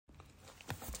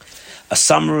a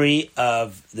summary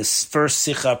of this first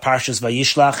Sikha, Parshas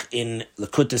Vayislach, in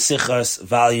Likutei Sichos,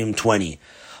 volume 20.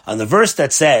 On the verse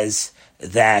that says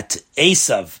that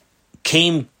Eisov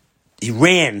came, he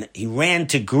ran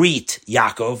to greet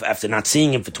Yaakov after not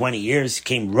seeing him for 20 years. He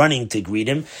came running to greet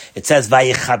him. It says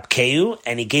Vayichabkeu,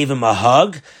 and he gave him a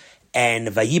hug. And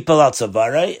Vayipal al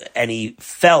Tzavara, and he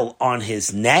fell on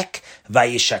his neck.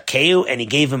 Vayishakeu, and he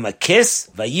gave him a kiss.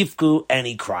 Vayivku, and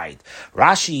he cried.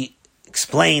 Rashi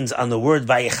explains on the word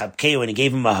Vayichabkeu, and he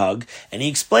gave him a hug, and he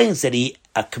explains that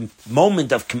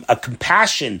moment of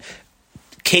compassion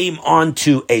came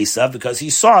onto Eisov because he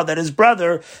saw that his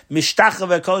brother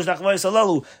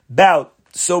bowed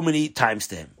so many times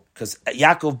to him. Because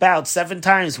Yaakov bowed 7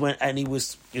 times and he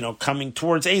was, coming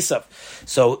towards Eisov.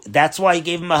 So that's why he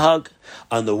gave him a hug.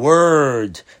 On the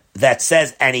word that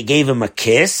says, and he gave him a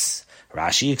kiss,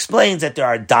 Rashi explains that there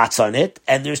are dots on it,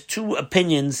 and there's 2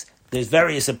 opinions. There's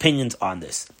various opinions on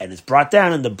this, and it's brought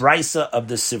down in the Brisa of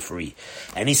the Sifri.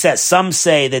 And he says, some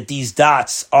say that these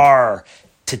dots are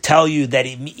to tell you that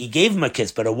he gave him a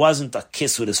kiss, but it wasn't a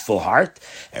kiss with his full heart.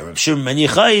 And Reb Shimon ben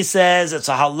Yochai says it's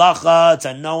a halacha, it's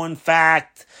a known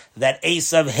fact that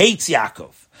Eisov hates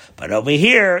Yaakov. But over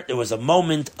here, there was a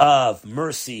moment of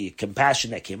mercy,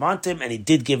 compassion that came onto him, and he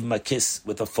did give him a kiss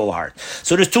with a full heart.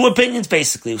 So there's 2 opinions,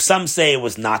 basically. Some say it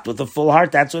was not with a full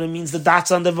heart. That's what it means, the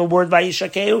dots on the word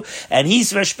Vayishakeu. And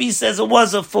Rashbi says it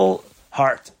was a full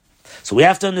heart. So we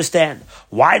have to understand,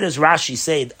 why does Rashi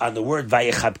say on the word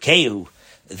Vayichabkeu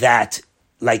that,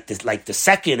 like the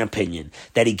second opinion,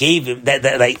 that he gave him, and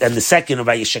the second of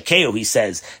Vayishakeu, he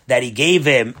says that he gave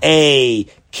him a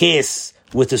kiss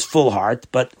with his full heart,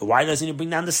 but why doesn't he bring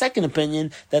down the second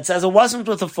opinion that says it wasn't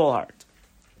with a full heart?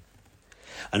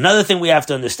 Another thing we have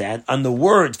to understand, on the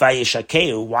word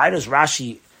Vayishakeu, why does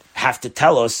Rashi have to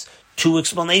tell us 2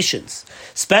 explanations?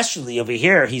 Especially over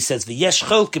here, he says, V'yesh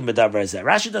chelek b'davar hazeh.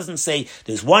 Rashi doesn't say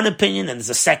there's one opinion and there's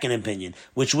a second opinion,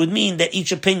 which would mean that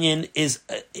each opinion is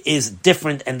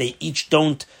different and they each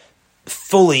don't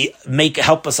fully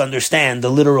help us understand the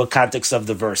literal context of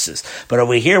the verses. But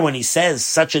over here, when he says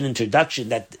such an introduction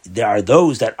that there are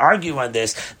those that argue on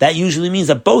this, that usually means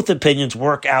that both opinions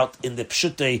work out in the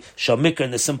pshutei shel mikra,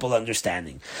 in the simple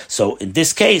understanding. So in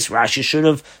this case, Rashi should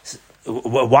have.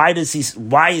 Why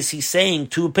is he saying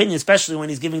 2 opinions, especially when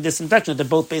he's giving this introduction? They're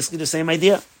both basically the same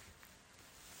idea.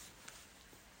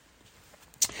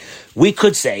 We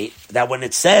could say that when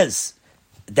it says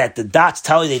that the dots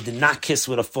tell you they did not kiss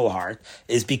with a full heart,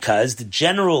 is because the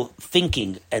general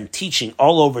thinking and teaching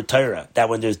all over Torah that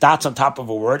when there's dots on top of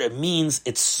a word, it means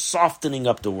it's softening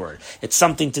up the word. It's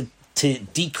something to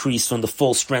decrease from the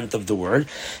full strength of the word.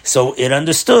 So it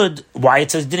understood why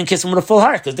it says didn't kiss him with a full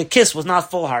heart, because the kiss was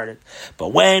not full-hearted. But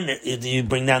when you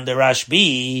bring down the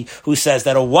Rashbi, who says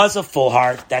that it was a full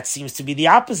heart, that seems to be the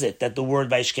opposite, that the word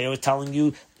Vayishkeu is telling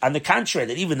you on the contrary,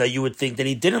 that even though you would think that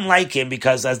he didn't like him,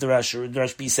 because as the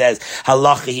Rashbi says,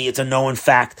 halachahi, it's a known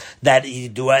fact that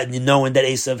knowing that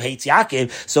Eisov hates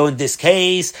Yaakov. So in this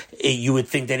case, you would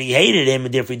think that he hated him,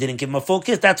 and therefore he didn't give him a full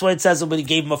kiss. That's why it says that he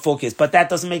gave him a full kiss. But that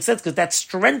doesn't make sense, because that's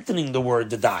strengthening the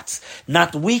word, the dots,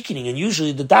 not weakening. And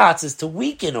usually the dots is to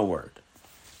weaken a word.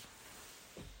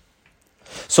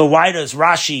 So why does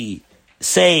Rashi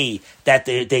say that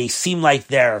they seem like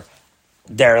they're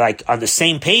like on the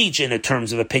same page in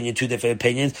terms of opinion, 2 different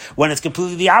opinions, when it's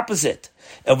completely the opposite?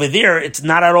 Over there, it's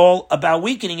not at all about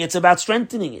weakening, it's about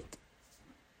strengthening it.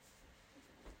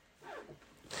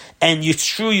 And it's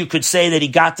true, you could say that he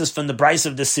got this from the Brisa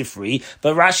of the Sifri,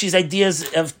 but Rashi's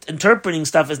ideas of interpreting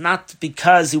stuff is not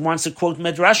because he wants to quote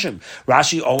Medrashim.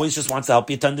 Rashi always just wants to help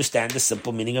you to understand the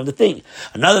simple meaning of the thing.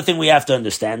 Another thing we have to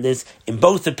understand is, in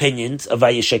both opinions of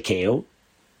Vayishakeu,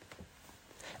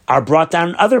 are brought down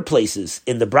in other places,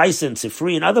 in the Brisa and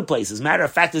Sifri and other places. Matter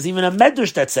of fact, there's even a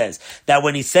Medrash that says that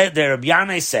when he said, that Rabbi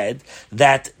Yanai said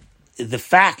that the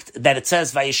fact that it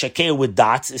says Vayishakeu with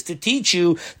dots is to teach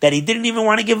you that he didn't even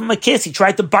want to give him a kiss. He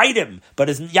tried to bite him, but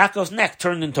his Yaakov's neck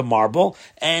turned into marble,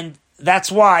 and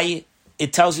that's why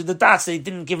it tells you the dots that he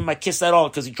didn't give him a kiss at all,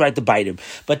 because he tried to bite him.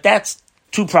 But that's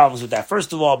 2 problems with that.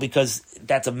 First of all, because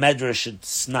that's a medrash,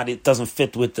 it doesn't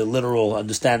fit with the literal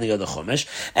understanding of the Chumash.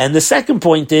 And the second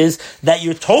point is that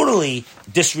you're totally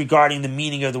disregarding the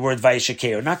meaning of the word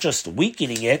Vayishakeu, not just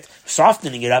weakening it,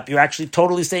 softening it up. You're actually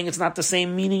totally saying it's not the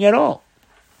same meaning at all.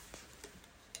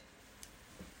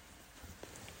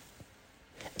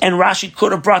 And Rashi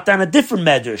could have brought down a different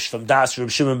medrash from Das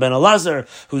Reb Shimon ben Elazar,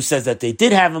 who says that they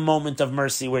did have a moment of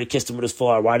mercy where he kissed him with his full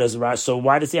heart. Why does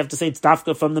he have to say it's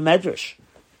dafka from the medrash?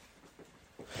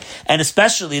 And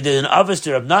especially the Avos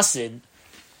Reb Nassim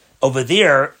over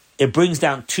there, it brings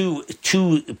down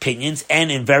two opinions, and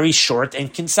in very short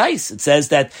and concise. It says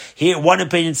that here, one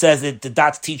opinion says that the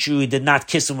dots teach you he did not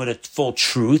kiss him with a full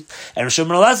truth, and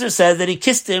Shimon Elazar says that he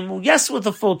kissed him, yes, with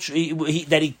a full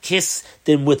that he kissed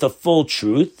him with a full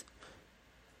truth,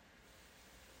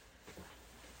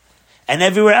 and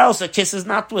everywhere else a kiss is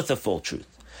not with a full truth.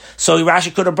 So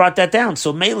Rashi could have brought that down.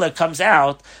 So Mela comes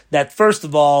out that, first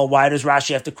of all, why does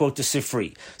Rashi have to quote the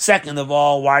Sifri? Second of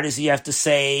all, why does he have to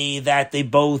say that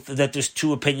that there's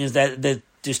two opinions, that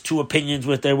there's two opinions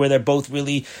where they're both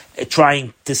really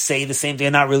trying to say the same thing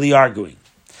and not really arguing?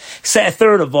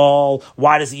 Third of all,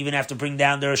 why does he even have to bring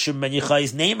down the Rashbi ben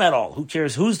Yochai's name at all? Who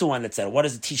cares who's the one that said it? What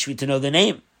does it teach me to know the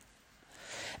name?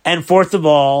 And fourth of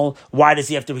all, why does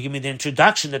he have to give me the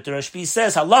introduction that the Rashbi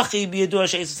says, Halachi b'yaduah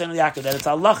she'Eisov Yaakov, that it's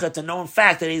halacha to know in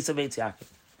fact that Eisov hates Yaakov.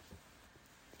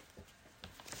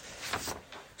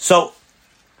 So,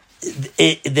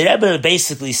 the Rebbe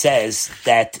basically says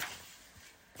that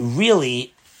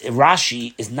really,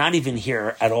 Rashi is not even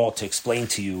here at all to explain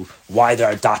to you why there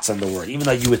are dots on the word, even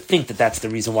though you would think that that's the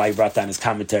reason why he brought down his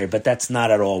commentary, but that's not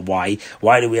at all why.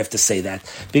 Why do we have to say that?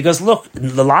 Because look,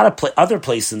 in a lot of other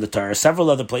places in the Torah,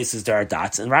 several other places there are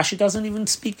dots, and Rashi doesn't even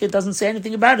speak, it doesn't say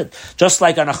anything about it. Just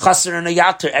like on a chaser and a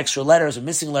yater, extra letters or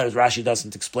missing letters, Rashi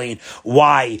doesn't explain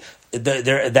why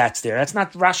that's there. That's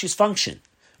not Rashi's function.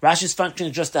 Rashi's function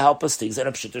is just to help us things that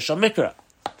are pshuto shel mikra.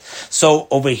 So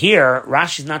over here,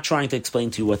 Rashi's not trying to explain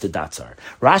to you what the dots are.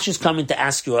 Rashi's coming to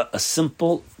ask you a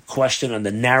simple question on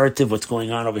the narrative, what's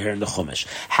going on over here in the Chumash.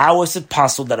 How is it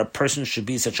possible that a person should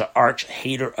be such an arch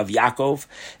hater of Yaakov,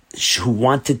 who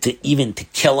wanted to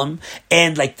kill him,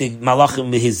 and like the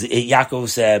Malachim,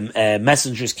 Yaakov's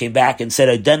messengers came back and said,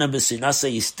 "Adena b'sinasa,"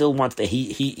 he still wants to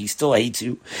he still hates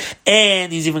you,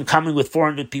 and he's even coming with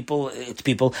 400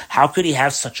 people. How could he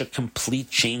have such a complete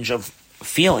change of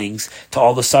feelings to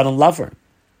all of a sudden love her?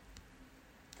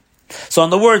 So on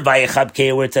the word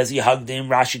Vayichabke, where it says he hugged him,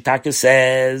 Rashi Taka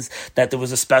says that there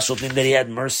was a special thing that he had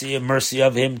mercy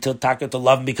of him to Taka to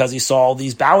love him because he saw all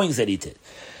these bowings that he did.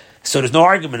 So there's no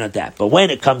argument on that. But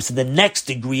when it comes to the next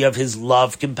degree of his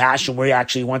love, compassion, where he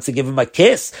actually wants to give him a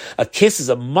kiss is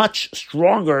a much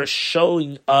stronger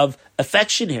showing of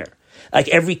affection here. Like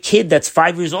every kid that's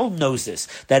 5 years old knows this,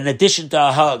 that in addition to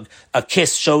a hug, a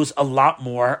kiss shows a lot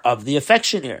more of the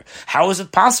affection here. How is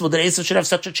it possible that Eisov should have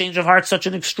such a change of heart, such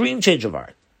an extreme change of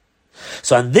heart?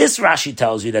 So on this, Rashi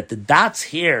tells you that the dots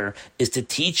here is to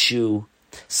teach you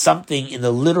something in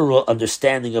the literal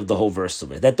understanding of the whole verse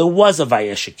of it, that there was a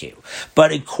vayeshekeu.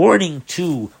 But according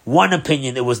to one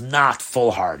opinion, it was not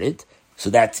full-hearted. So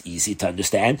that's easy to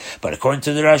understand. But according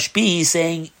to the Rashbi, he's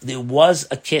saying there was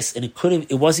a kiss, and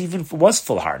it was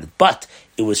full-hearted, but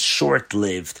it was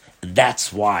short-lived, and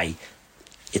that's why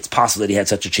it's possible that he had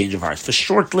such a change of heart. For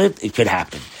short-lived, it could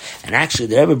happen. And actually,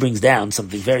 the Rebbe brings down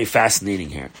something very fascinating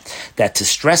here, that to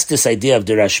stress this idea of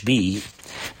the Rashbi,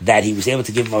 that he was able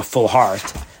to give him a full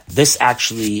heart, this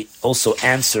actually also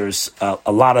answers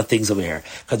a lot of things over here.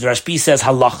 Because the Rashbi says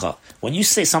halacha. When you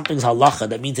say something's halacha,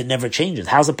 that means it never changes.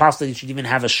 How's it possible that you should even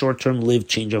have a short-term lived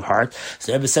change of heart?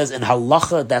 So the Rebbe says in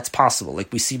halacha, that's possible.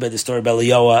 Like we see by the story of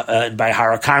Eliyahu and by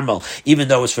Hara Carmel. Even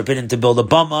though it was forbidden to build a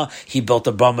bama, he built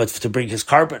a bama to bring his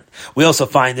carbon. We also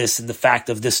find this in the fact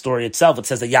of this story itself. It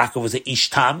says that Yaakov was an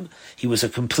ishtam. He was a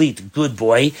complete good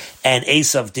boy. And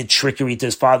Eisov did trickery to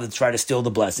his father to try to steal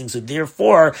the blessing. So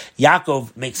therefore,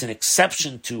 Yaakov makes an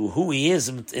exception to who he is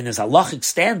in his halachic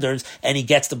standards, and he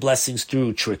gets the blessings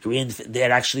through trickery. And that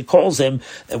actually calls him,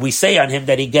 we say on him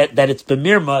that it's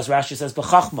b'mirma, as Rashi says,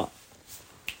 b'chachma.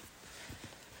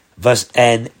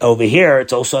 And over here,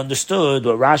 it's also understood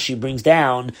what Rashi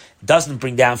doesn't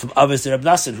bring down from others to Reb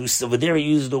Nassim, who over there he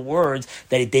uses the words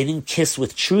that they didn't kiss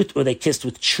with truth or they kissed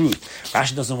with truth.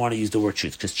 Rashi doesn't want to use the word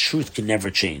truth because truth can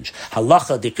never change.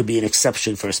 Halacha, there could be an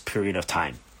exception for a period of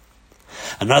time.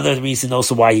 Another reason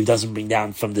also why he doesn't bring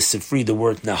down from the Sifri the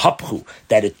word nahapchu,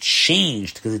 that it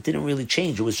changed, because it didn't really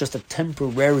change. It was just a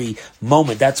temporary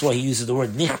moment. That's why he uses the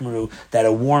word nichmeru, that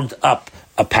it warmed up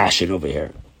a passion over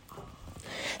here.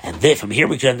 And then from here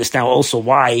we can understand also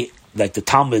why, like the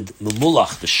Talmud, the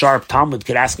Mulach, the sharp Talmud,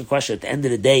 could ask a question at the end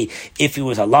of the day, if he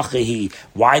was halacha,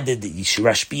 why did the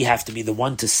Rashbi have to be the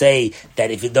one to say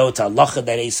that even though it's halacha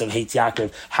that Eisov hates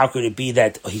Yaakov, how could it be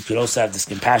that he could also have this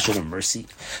compassion and mercy?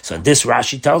 So this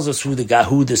Rashi tells us who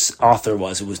this author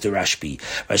was. It was the Rashbi.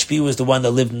 Rashbi was the one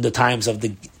that lived in the times of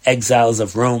the exiles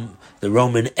of Rome, the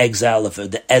Roman exile, of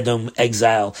the Edom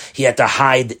exile. He had to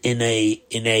hide in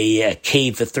a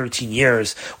cave for 13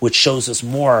 years, which shows us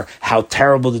more how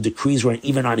terrible the decrees were,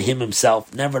 even on him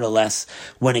himself. Nevertheless,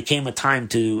 when it came a time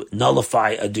to nullify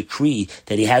a decree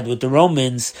that he had with the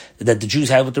Romans, that the Jews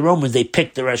had with the Romans, they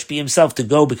picked the Rashbi himself to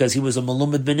go because he was a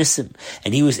Malumad Benissim,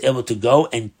 and he was able to go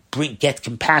and get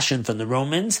compassion from the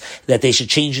Romans that they should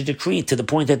change the decree to the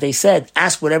point that they said,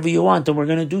 ask whatever you want and we're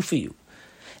going to do for you.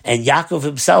 And Yaakov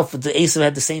himself, the Eisov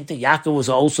had the same thing. Yaakov was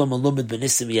also Malumad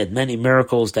Benissim. He had many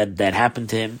miracles that happened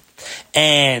to him.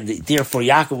 And therefore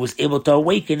Yaakov was able to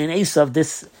awaken in Eisov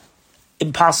this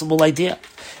impossible idea.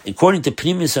 According to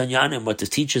Pnimis Anyanim, what this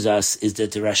teaches us is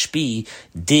that the Rashbi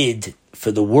did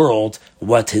for the world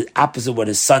what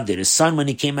his son did. His son, when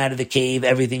he came out of the cave,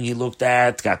 everything he looked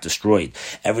at got destroyed.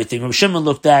 Everything Rav Shimon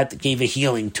looked at gave a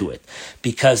healing to it.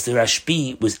 Because the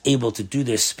Rashbi was able to do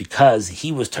this because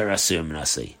he was Torah Sir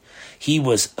Menaseh. He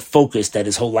was focused that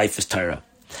his whole life is Torah.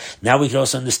 Now we can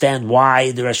also understand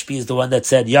why the Rashbi is the one that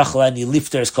said, Yachlani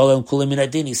lifters kolem kulim min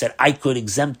adin. He said, I could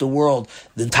exempt the world,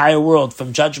 the entire world,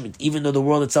 from judgment, even though the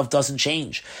world itself doesn't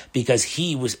change, because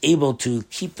he was able to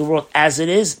keep the world as it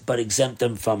is, but exempt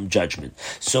them from judgment.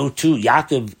 So too,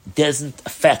 Yaakov doesn't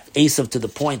affect Eisov to the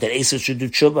point that Eisov should do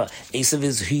tshuva. Eisov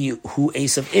is who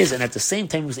Eisov is, and at the same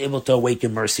time he was able to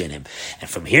awaken mercy on him. And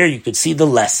from here you could see the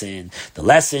lesson. The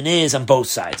lesson is on both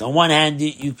sides. On one hand,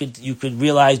 you could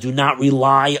realize, do not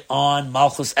rely on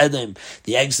Malchus Edom.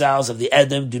 The exiles of the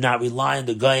Edom do not rely on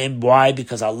the Goyim. Why?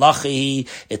 Because Allahi,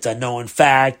 it's a known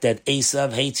fact that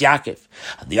Eisov hates Yaakov.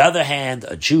 On the other hand,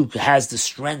 a Jew has the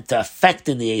strength to affect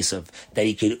in the Eisov, that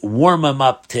he could warm him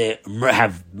up to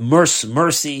have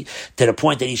mercy to the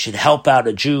point that he should help out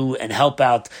a Jew and help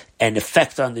out and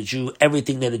effect on the Jew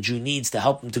everything that a Jew needs to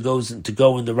help him to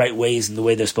go in the right ways and the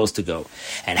way they're supposed to go.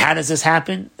 And how does this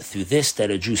happen? Through this, that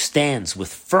a Jew stands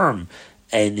with firm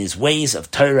and his ways of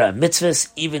Torah and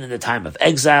mitzvahs, even in the time of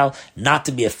exile, not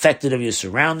to be affected of your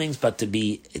surroundings, but just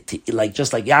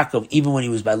like Yaakov, even when he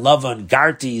was by Lavan,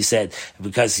 Garti, he said,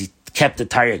 because he kept the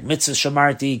Taryag mitzvah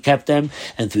shamarti, he kept them,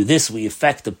 and through this we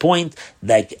affect the point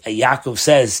that Yaakov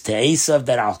says to Eisov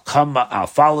that I'll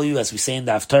follow you, as we say in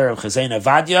the Haftarah of Chazain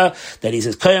Avadia, that he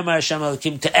says, Koyamar Hashem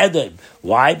Elokim to Edom.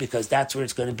 Why? Because that's where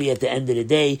it's going to be at the end of the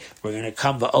day. We're going to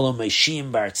come va'olam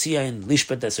Meishim Bar Tzion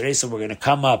Lishpat Eser Esav. We're going to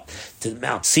come up to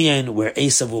Mount Tzion where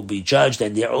Esav will be judged,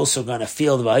 and they're also going to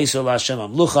feel the vayislach Hashem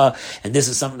Amlucha, and this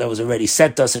is something that was already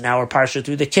set to us in our parsha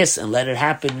through the kiss, and let it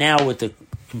happen now with the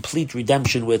complete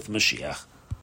redemption with Mashiach.